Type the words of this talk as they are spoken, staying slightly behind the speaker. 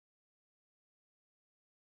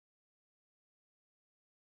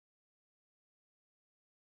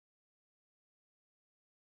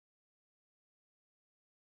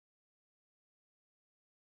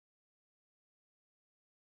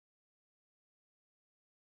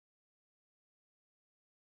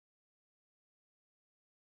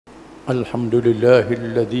الحمد لله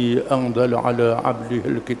الذي أنزل على عبده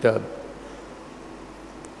الكتاب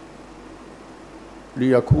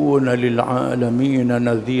ليكون للعالمين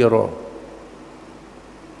نذيرا.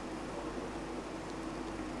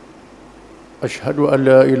 أشهد أن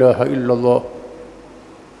لا إله إلا الله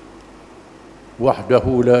وحده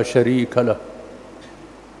لا شريك له،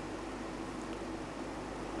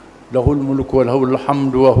 له الملك وله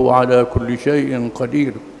الحمد وهو على كل شيء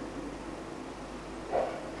قدير.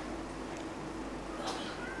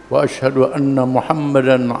 وأشهد أن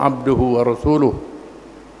محمدا عبده ورسوله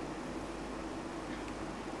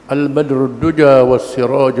البدر الدجى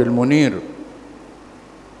والسراج المنير.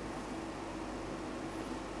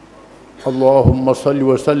 اللهم صل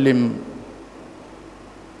وسلم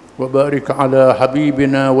وبارك على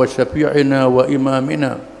حبيبنا وشفيعنا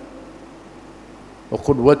وإمامنا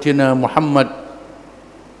وقدوتنا محمد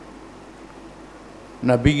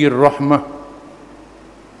نبي الرحمة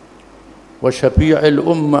وشفيع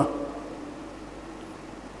الأمة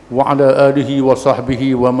وعلى آله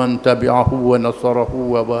وصحبه ومن تبعه ونصره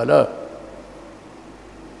ووالاه.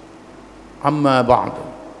 أما بعد،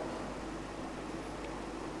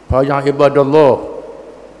 فيا عباد الله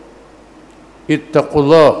اتقوا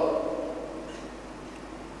الله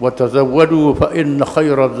وتزودوا فإن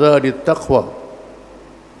خير الزاد التقوى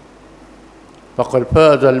فقد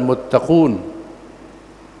فاز المتقون.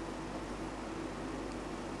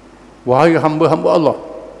 Wahai hamba-hamba Allah,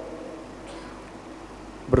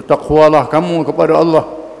 bertakwalah kamu kepada Allah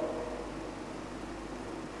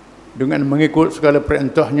dengan mengikut segala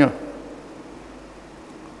perintahnya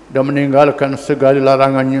dan meninggalkan segala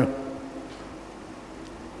larangannya.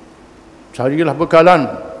 Carilah bekalan.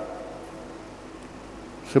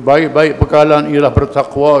 Sebaik-baik bekalan ialah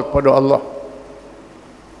bertakwa kepada Allah.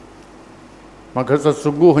 Maka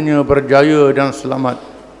sesungguhnya berjaya dan selamat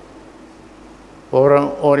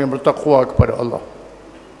orang-orang yang bertakwa kepada Allah.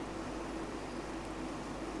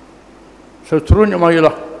 Seterusnya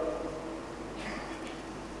marilah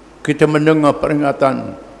kita mendengar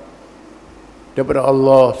peringatan daripada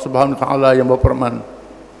Allah Subhanahu wa taala yang berfirman,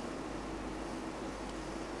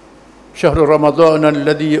 Syahrul Ramadan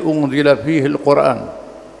alladhi unzila fihi al-Quran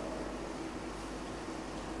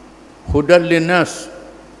hudan lin-nas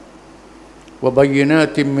wa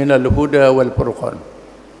bayyinatin minal huda wal furqan.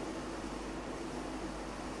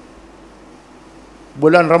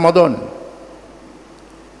 Bulan Ramadan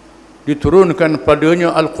diturunkan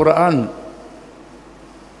padanya Al-Quran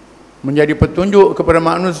menjadi petunjuk kepada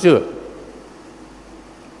manusia,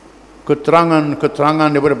 keterangan-keterangan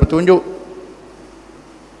daripada petunjuk,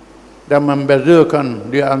 dan membezakan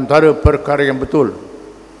di antara perkara yang betul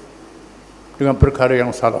dengan perkara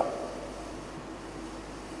yang salah.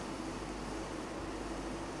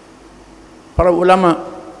 Para ulama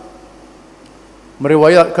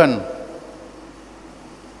meriwayatkan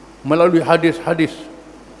melalui hadis-hadis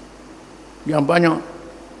yang banyak,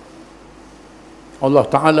 Allah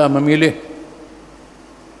Ta'ala memilih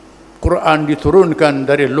Quran diturunkan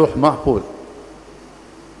dari Lauh Mahfuz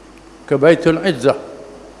ke Baitul Izzah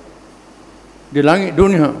di langit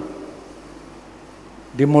dunia,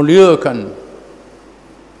 dimuliakan,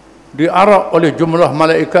 diarak oleh jumlah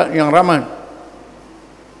malaikat yang ramai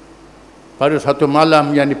pada satu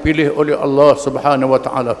malam yang dipilih oleh Allah Subhanahu wa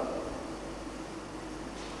Ta'ala.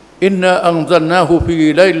 Inna anzalnahu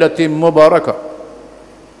fi lailatin mubarakah.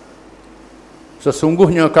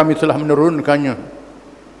 Sesungguhnya kami telah menurunkannya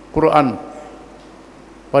Quran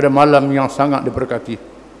pada malam yang sangat diberkati.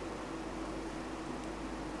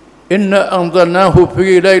 Inna anzalnahu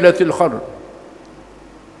fi lailatul qadr.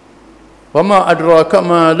 Wama adraka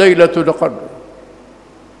ma lailatul qadr.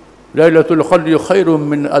 Lailatul qadri khairum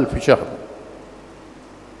min alf syahr.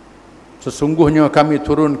 Sesungguhnya kami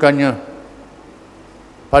turunkannya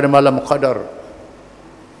pada malam qadar.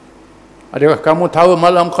 Adakah kamu tahu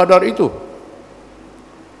malam qadar itu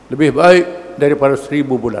lebih baik daripada 1000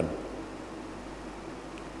 bulan?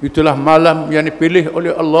 Itulah malam yang dipilih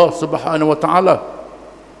oleh Allah Subhanahu wa taala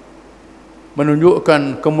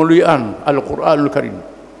menunjukkan kemuliaan Al-Quranul Karim.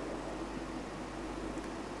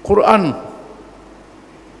 Quran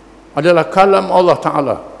adalah kalam Allah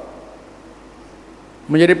Ta'ala,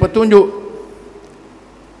 menjadi petunjuk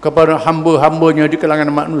kepada hamba-hambanya di kalangan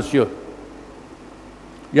manusia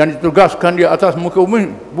yang ditugaskan di atas muka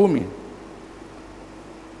bumi.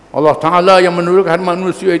 Allah Ta'ala yang menurunkan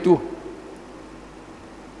manusia itu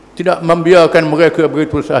tidak membiarkan mereka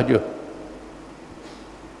begitu sahaja.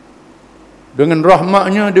 Dengan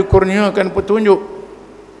rahmatnya dikurniakan petunjuk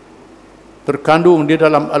terkandung di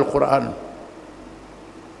dalam Al-Quran.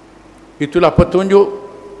 Itulah petunjuk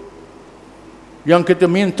yang kita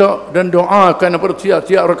minta dan doakan pada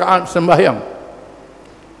tiap-tiap rakaat sembahyang.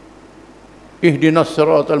 Ihdinas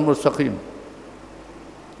siratal mustaqim.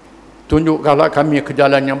 Tunjukkanlah kami ke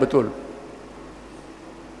jalan yang betul.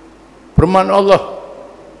 Firman Allah,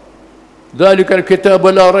 "Dzalikal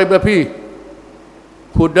kitabu la raiba fihi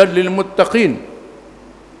hudan lil muttaqin."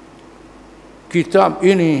 Kitab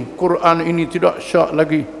ini, Quran ini tidak syak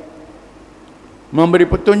lagi, memberi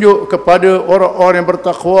petunjuk kepada orang-orang yang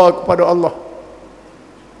bertakwa kepada Allah.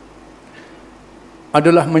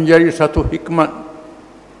 Adalah menjadi satu hikmat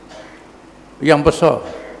yang besar.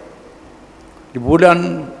 Di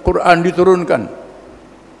bulan Quran diturunkan,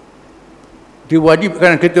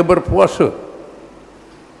 diwajibkan kita berpuasa,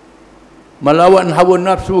 melawan hawa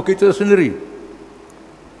nafsu kita sendiri,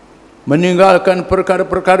 meninggalkan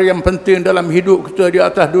perkara-perkara yang penting dalam hidup kita di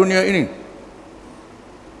atas dunia ini.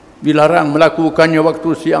 Dilarang melakukannya waktu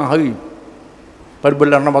siang hari pada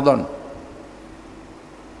bulan Ramadan.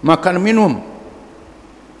 Makan minum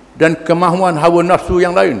dan kemahuan hawa nafsu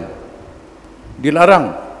yang lain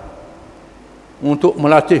dilarang, untuk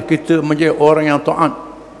melatih kita menjadi orang yang taat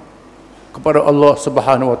kepada Allah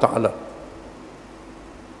Subhanahu wa taala.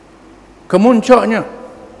 Kemuncaknya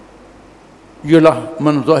ialah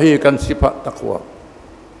menzahirkan sifat takwa.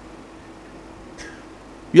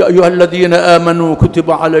 Ya ayyuhalladzina amanu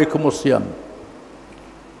kutiba alaikumus shiyam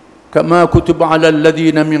kama kutiba alal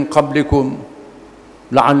ladzina min qablikum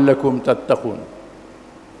la'allakum tattaqun.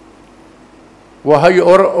 Wahai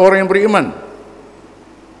orang yang beriman,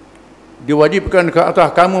 diwajibkan ke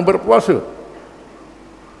atas kamu berpuasa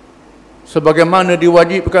sebagaimana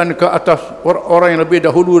diwajibkan ke atas orang yang lebih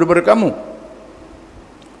dahulu daripada kamu,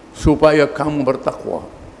 supaya kamu bertakwa.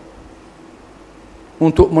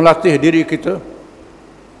 Untuk melatih diri kita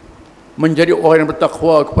menjadi orang yang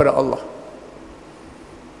bertakwa kepada Allah.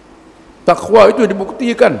 Takwa itu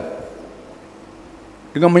dibuktikan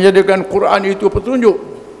dengan menjadikan Quran itu petunjuk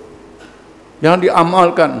yang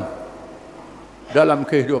diamalkan dalam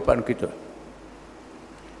kehidupan kita.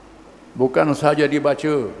 Bukan saja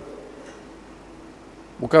dibaca,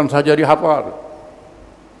 bukan saja dihafal,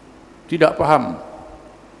 tidak faham,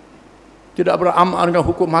 tidak beramal dengan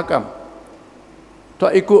hukum hakam,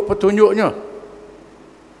 tak ikut petunjuknya.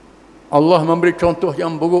 Allah memberi contoh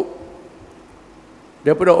yang buruk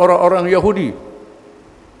daripada orang-orang Yahudi.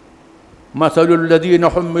 Masalul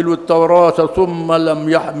ladzina hummilu at-taurata thumma lam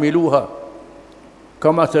yahmiluha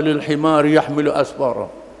kamathalil himari yahmilu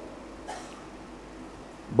asfara.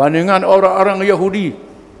 Bandingan orang-orang Yahudi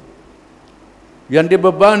yang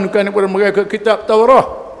dibebankan kepada mereka kitab Taurat,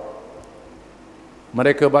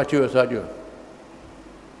 mereka baca saja,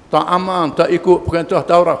 tak amal, tak ikut perintah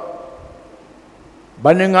Taurat.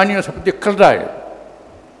 Bandingannya seperti keldai,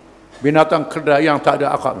 binatang keldai yang tak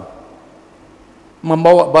ada akal,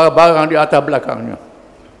 membawa barang-barang di atas belakangnya.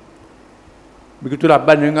 Begitulah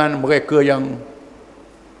bandingan mereka yang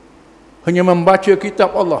hanya membaca kitab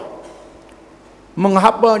Allah,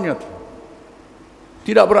 menghafalnya,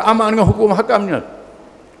 tidak beramal dengan hukum hakamnya,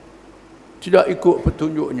 tidak ikut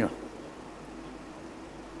petunjuknya.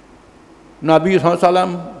 Nabi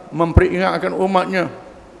SAW memperingatkan umatnya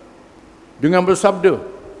dengan bersabda,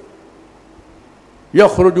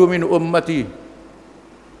 "Yakhruju min ummati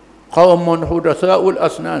qaumun hudatsa'ul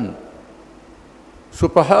asnan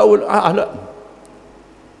sufahaul a'la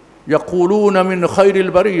yaquluna min khairil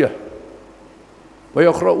bariyah wa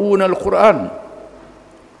yaqra'una al-Qur'an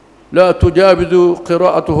la tujabizu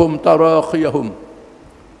qira'atuhum taraqiyahum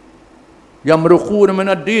yamruquna min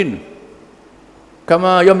ad-din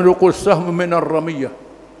kama yamruqu as-sahmu min ar-ramiyah."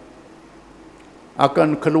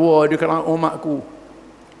 Akan keluar di kalangan umatku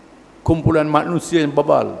kumpulan manusia yang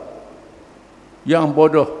bebal, yang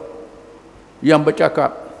bodoh, yang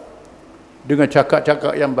bercakap dengan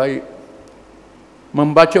cakap-cakap yang baik,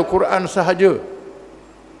 membaca Quran sahaja,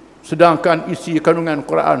 sedangkan isi kandungan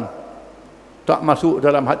Quran tak masuk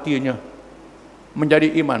dalam hatinya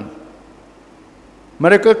menjadi iman.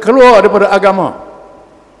 Mereka keluar daripada agama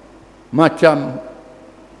macam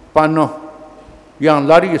panah yang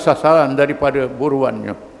lari sasaran daripada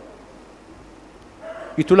buruannya.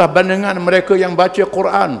 Itulah bandingan mereka yang baca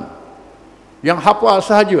Quran, yang hafal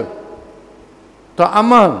sahaja, tak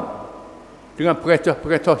amal dengan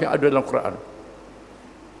perintah-perintah yang ada dalam Quran.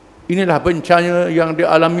 Inilah bencana yang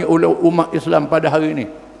dialami oleh umat Islam pada hari ini.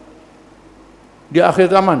 Di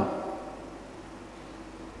akhir zaman,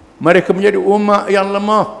 mereka menjadi umat yang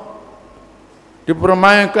lemah,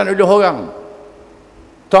 dipermainkan oleh orang,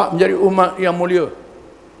 tak menjadi umat yang mulia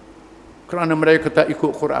kerana mereka tak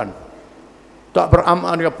ikut Quran, tak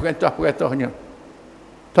beramal dengan perintah-perintahnya,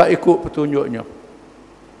 tak ikut petunjuknya.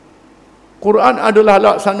 Quran adalah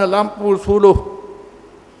laksana lampu suluh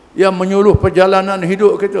yang menyuluh perjalanan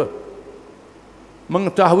hidup kita,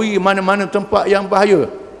 mengetahui mana-mana tempat yang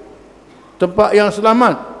bahaya, tempat yang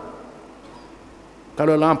selamat.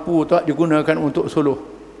 Kalau lampu tak digunakan untuk suluh,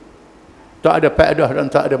 tak ada faedah dan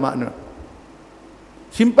tak ada makna.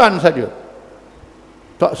 Simpan saja,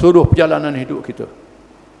 tak suluh perjalanan hidup kita.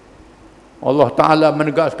 Allah Ta'ala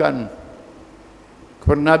menegaskan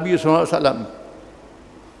kepada Nabi SAW,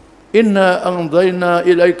 inna anzalna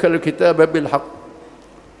ilaikal kitaba bilhaq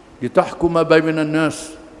litahkuma bainan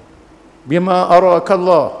nas bima araka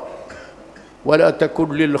Allah wa la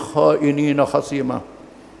takun lil khainina khasima.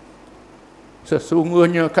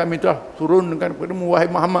 Sesungguhnya kami telah turunkan kepadamu wahai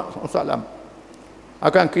Muhammad SAW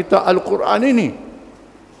akan kitab Al-Quran ini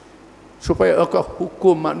supaya engkau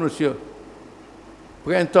hukum manusia,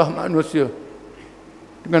 perintah manusia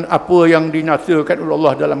dengan apa yang dinyatakan oleh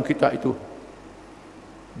Allah dalam kitab itu.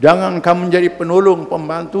 Jangan kamu menjadi penolong,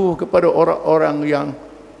 pembantu kepada orang-orang yang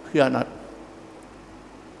khianat.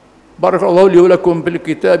 Barakallahu li wa lakum bil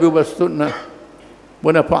kitabi was sunnah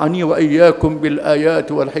wa nafa'ani wa iyyakum bil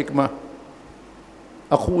ayati wal hikmah.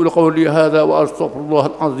 Aqulu qawli hadha wa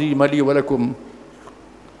astaghfirullah al-azim li wa lakum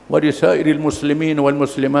wa li sa'iril muslimin wal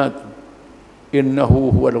muslimat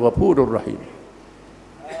innahu huwal ghafurur rahim.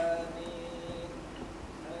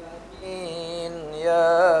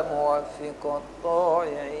 يا موفق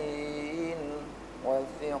الطائعين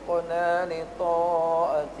وفقنا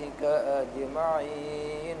لطاعتك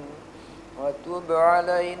أجمعين وتب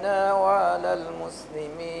علينا وعلى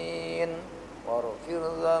المسلمين واغفر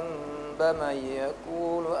ذنب من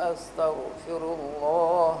يقول أستغفر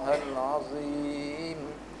الله العظيم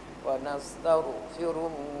ونستغفر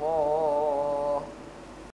الله.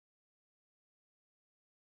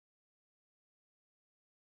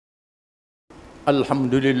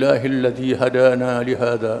 الحمد لله الذي هدانا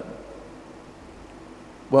لهذا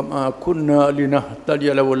وما كنا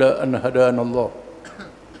لنهتدي لولا أن هدانا الله.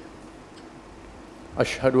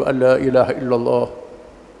 أشهد أن لا إله إلا الله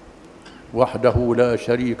وحده لا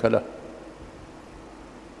شريك له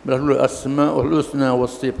له الأسماء الحسنى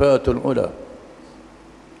والصفات العلى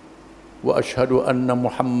وأشهد أن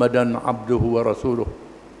محمدا عبده ورسوله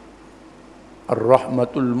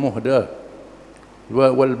الرحمة المهداة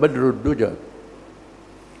والبدر الدجى.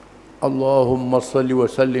 اللهم صل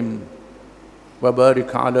وسلم وبارك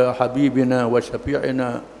على حبيبنا وشفيعنا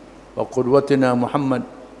وقدوتنا محمد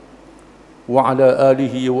وعلى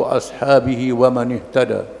آله وأصحابه ومن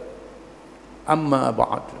اهتدى. أما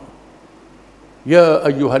بعد، يا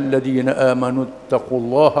أيها الذين آمنوا اتقوا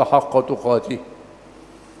الله حق تقاته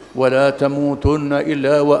ولا تموتن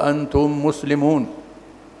إلا وأنتم مسلمون.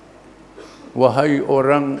 Wahai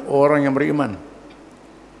orang-orang yang beriman,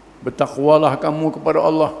 bertakwalah kamu kepada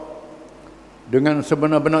Allah dengan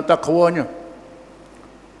sebenar-benar takwanya,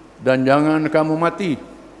 dan jangan kamu mati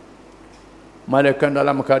melainkan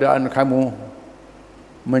dalam keadaan kamu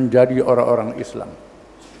menjadi orang-orang Islam.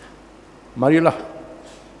 Marilah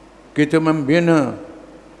kita membina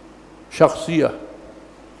syakhsiah,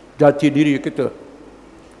 jati diri kita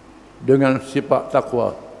dengan sifat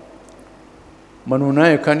takwa,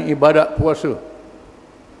 menunaikan ibadat puasa,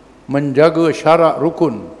 menjaga syarat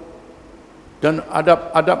rukun dan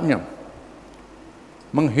adab-adabnya,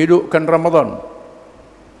 menghidupkan Ramadan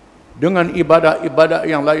dengan ibadat-ibadat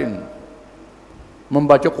yang lain,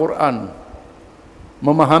 membaca Quran,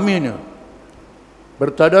 memahaminya,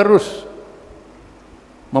 bertadarus,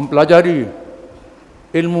 mempelajari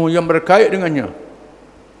ilmu yang berkait dengannya,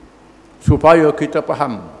 supaya kita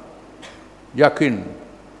faham, yakin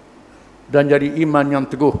dan jadi iman yang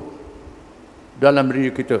teguh dalam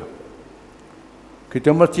diri kita.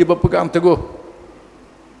 Kita mesti berpegang teguh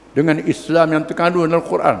dengan Islam yang terkandung dalam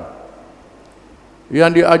Quran,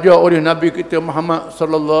 yang diajar oleh Nabi kita Muhammad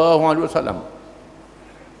sallallahu alaihi wasallam.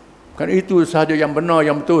 Kan itu sahaja yang benar,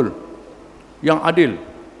 yang betul, yang adil.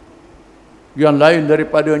 Yang lain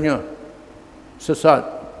daripadanya sesat,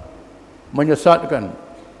 menyesatkan,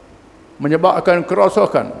 menyebabkan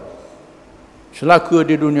kerosakan, celaka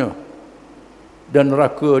di dunia dan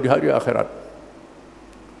neraka di hari akhirat.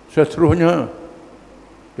 Seterusnya,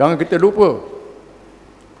 jangan kita lupa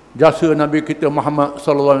jasa Nabi kita Muhammad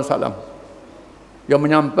sallallahu alaihi wasallam yang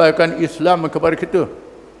menyampaikan Islam kepada kita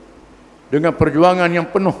dengan perjuangan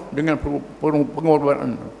yang penuh, dengan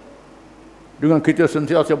pengorbanan, dengan kita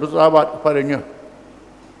sentiasa bersahabat kepadanya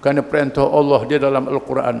kerana perintah Allah di dalam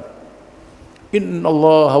Al-Quran.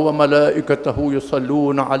 Innallaha wa malaikatahu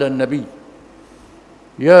yusalluna 'alan nabi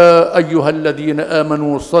ya ayyuhalladzina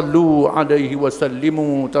amanu sallu 'alaihi wa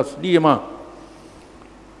sallimu taslima.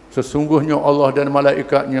 Sesungguhnya Allah dan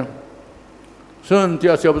malaikatnya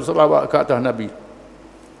sentiasa berselawat ke atas Nabi.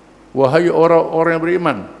 Wahai orang-orang yang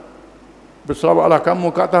beriman, berselawatlah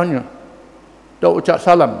kamu ke atasnya dan ucap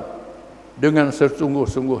salam dengan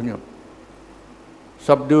sesungguh-sungguhnya.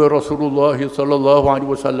 Sabda Rasulullah sallallahu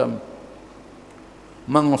alaihi wasallam,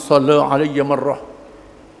 "Man shalla alayya marrah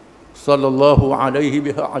sallallahu alaihi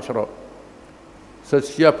biha ashra."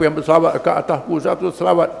 Sesiapa yang berselawat ke atasku satu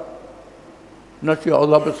selawat, nescaya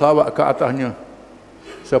Allah berselawat ke atasnya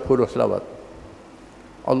 10 selawat.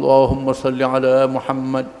 Allahumma salli ala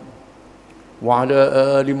Muhammad wa ala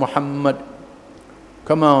ali Muhammad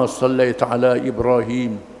kama sallaita ala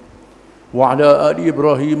Ibrahim wa ala ali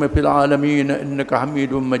Ibrahim fil alamin innaka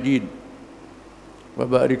Hamidum Majid. Wa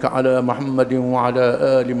barik ala Muhammadin wa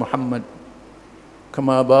ala ali Muhammad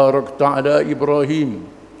kama barakta ala Ibrahim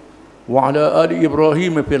wa ala ali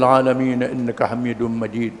Ibrahim fil alamin innaka Hamidum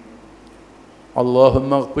Majid.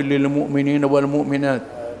 Allahumma ighfir lil mu'minina wal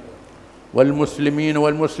mu'minat والمسلمين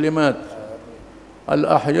والمسلمات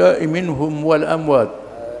الأحياء منهم والأموات.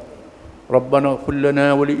 ربنا اغفر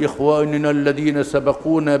لنا ولإخواننا الذين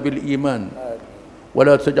سبقونا بالإيمان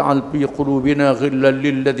ولا تجعل في قلوبنا غلا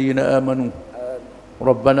للذين آمنوا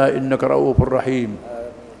ربنا إنك رؤوف رحيم.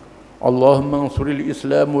 اللهم انصر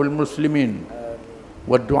الإسلام والمسلمين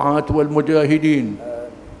والدعاة والمجاهدين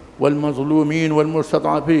والمظلومين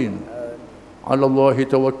والمستضعفين. على الله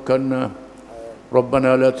توكلنا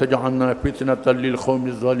ربنا لا تجعلنا فتنة للقوم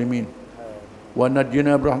الظالمين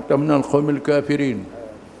ونجنا برحمتك من القوم الكافرين.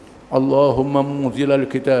 اللهم منزل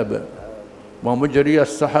الكتاب ومجري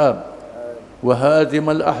السحاب وهازم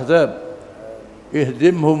الأحزاب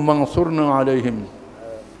اهزمهم وانصرنا عليهم.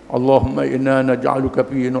 اللهم إنا نجعلك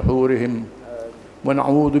في نحورهم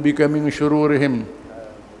ونعوذ بك من شرورهم.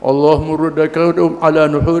 اللهم رد كيدهم على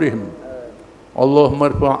نحورهم. اللهم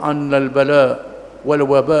ارفع عنا البلاء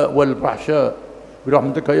والوباء والفحشاء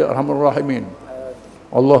برحمتك يا أرحم الراحمين.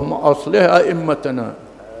 اللهم أصلح أئمتنا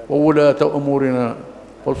وولاة أمورنا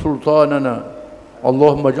وسلطاننا.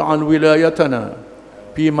 اللهم اجعل ولايتنا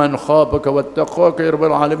في من خافك واتقاك يا رب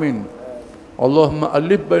العالمين. اللهم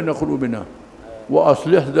ألف بين قلوبنا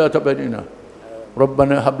وأصلح ذات بيننا.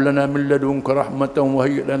 ربنا هب لنا من لدنك رحمة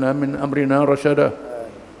وهيئ لنا من أمرنا رشدا.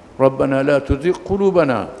 ربنا لا تزغ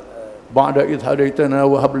قلوبنا بعد إذ هديتنا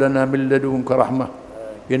وهب لنا من لدنك رحمة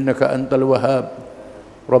إنك أنت الوهاب.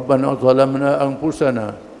 ربنا ظلمنا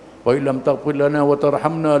أنفسنا وإن لم تغفر لنا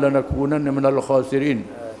وترحمنا لنكونن من الخاسرين.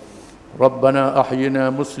 ربنا أحينا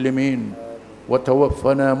مسلمين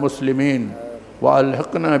وتوفنا مسلمين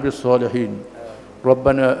وألحقنا بالصالحين.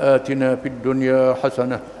 ربنا آتنا في الدنيا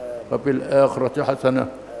حسنة وفي الآخرة حسنة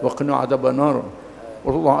وقنا عذاب النار.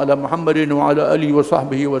 وصلى الله على محمد وعلى آله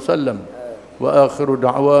وصحبه وسلم وآخر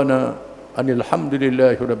دعوانا أن الحمد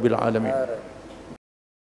لله رب العالمين.